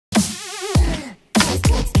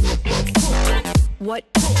What?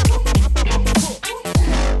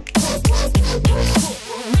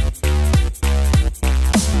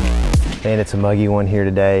 And it's a muggy one here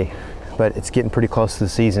today, but it's getting pretty close to the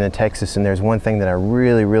season in Texas, and there's one thing that I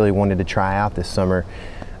really wanted to try out this summer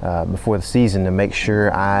before the season to make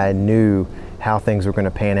sure I knew how things were going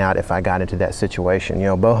to pan out if I got into that situation. You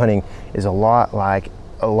know, bow hunting is a lot like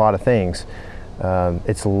a lot of things.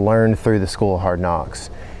 It's learned through the school of hard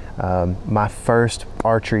knocks. My first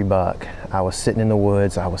archery buck, I was sitting in the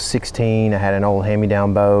woods. I was 16. I had an old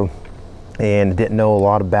hand-me-down bow and didn't know a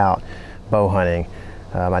lot about bow hunting.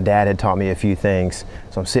 My dad had taught me a few things.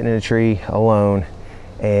 So I'm sitting in a tree alone,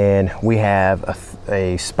 and we have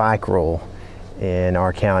a spike roll in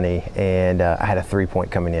our county, and I had a 3-point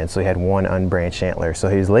coming in. So he had one unbranched antler, so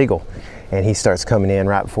he was legal. And he starts coming in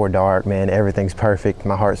right before dark, man, everything's perfect.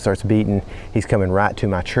 My heart starts beating. He's coming right to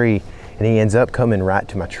my tree, and he ends up coming right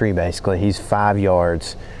to my tree, basically. He's 5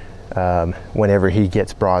 yards whenever he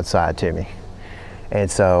gets broadside to me. And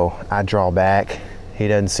so I draw back, he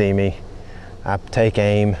doesn't see me. I take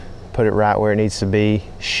aim, put it right where it needs to be,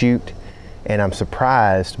 shoot, and I'm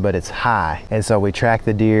surprised, but it's high. And so we tracked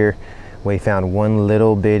the deer. We found one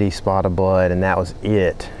little bitty spot of blood, and that was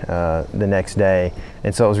it the next day.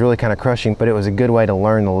 And so it was really kind of crushing, but it was a good way to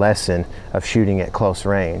learn the lesson of shooting at close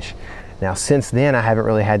range. Now, since then, I haven't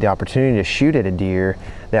really had the opportunity to shoot at a deer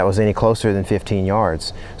that was any closer than 15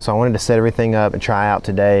 yards. So I wanted to set everything up and try out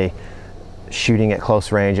today shooting at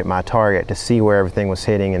close range at my target to see where everything was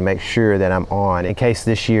hitting and make sure that I'm on in case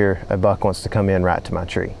this year a buck wants to come in right to my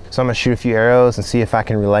tree. So I'm gonna shoot a few arrows and see if I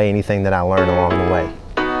can relay anything that I learned along the way.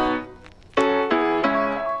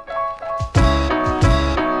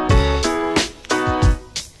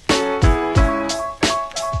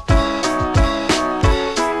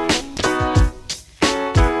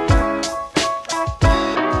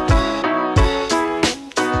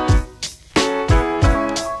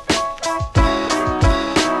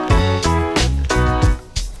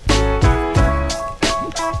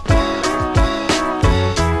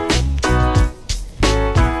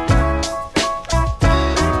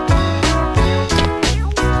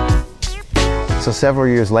 So several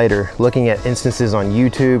years later, looking at instances on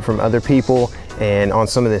YouTube from other people and on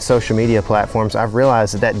some of the social media platforms, I've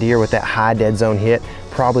realized that that deer with that high dead zone hit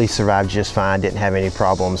probably survived just fine, didn't have any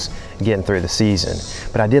problems getting through the season.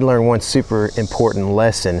 But I did learn one super important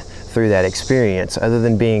lesson through that experience. Other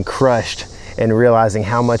than being crushed and realizing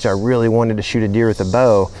how much I really wanted to shoot a deer with a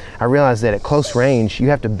bow, I realized that at close range, you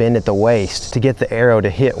have to bend at the waist to get the arrow to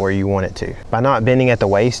hit where you want it to. By not bending at the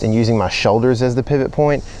waist and using my shoulders as the pivot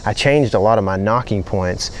point, I changed a lot of my knocking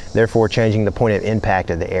points, therefore changing the point of impact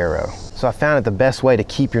of the arrow. So I found that the best way to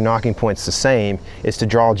keep your knocking points the same is to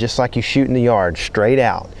draw just like you shoot in the yard, straight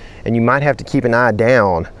out. And you might have to keep an eye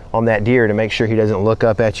down on that deer to make sure he doesn't look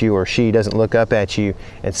up at you or she doesn't look up at you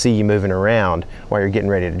and see you moving around while you're getting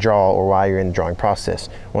ready to draw or while you're in the drawing process.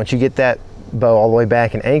 Once you get that bow all the way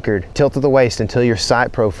back and anchored, tilt to the waist until your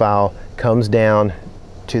sight profile comes down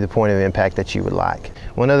to the point of impact that you would like.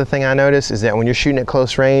 One other thing I noticed is that when you're shooting at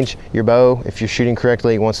close range, your bow, if you're shooting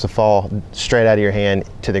correctly, wants to fall straight out of your hand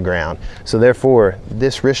to the ground. So therefore,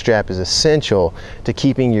 this wrist strap is essential to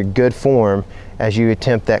keeping your good form as you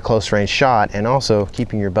attempt that close range shot, and also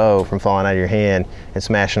keeping your bow from falling out of your hand and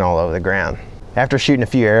smashing all over the ground. After shooting a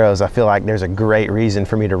few arrows, I feel like there's a great reason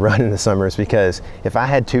for me to run in the summers, because if I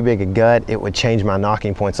had too big a gut, it would change my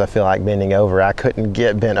knocking points. I feel like bending over. I couldn't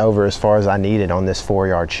get bent over as far as I needed on this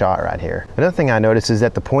 4-yard shot right here. Another thing I noticed is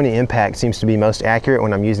that the point of impact seems to be most accurate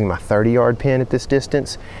when I'm using my 30-yard pin at this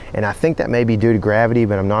distance. And I think that may be due to gravity,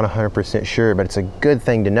 but I'm not 100% sure, but it's a good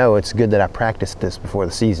thing to know. It's good that I practiced this before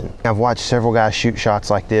the season. I've watched several guys shoot shots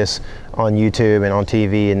like this on YouTube and on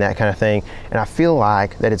TV and that kind of thing, and I feel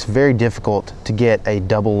like that it's very difficult to get a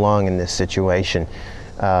double lung in this situation.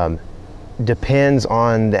 Depends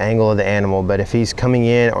on the angle of the animal, but if he's coming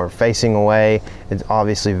in or facing away, it's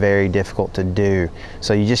obviously very difficult to do.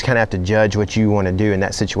 So you just kind of have to judge what you want to do in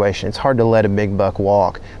that situation. It's hard to let a big buck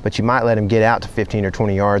walk, but you might let him get out to 15 or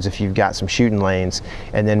 20 yards if you've got some shooting lanes,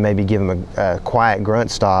 and then maybe give him a quiet grunt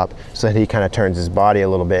stop so that he kind of turns his body a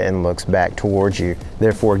little bit and looks back towards you,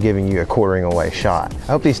 therefore giving you a quartering away shot.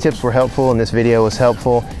 I hope these tips were helpful and this video was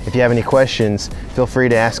helpful. If you have any questions, feel free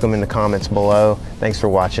to ask them in the comments below. Thanks for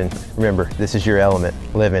watching. Remember, this is your element.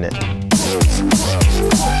 Live in it.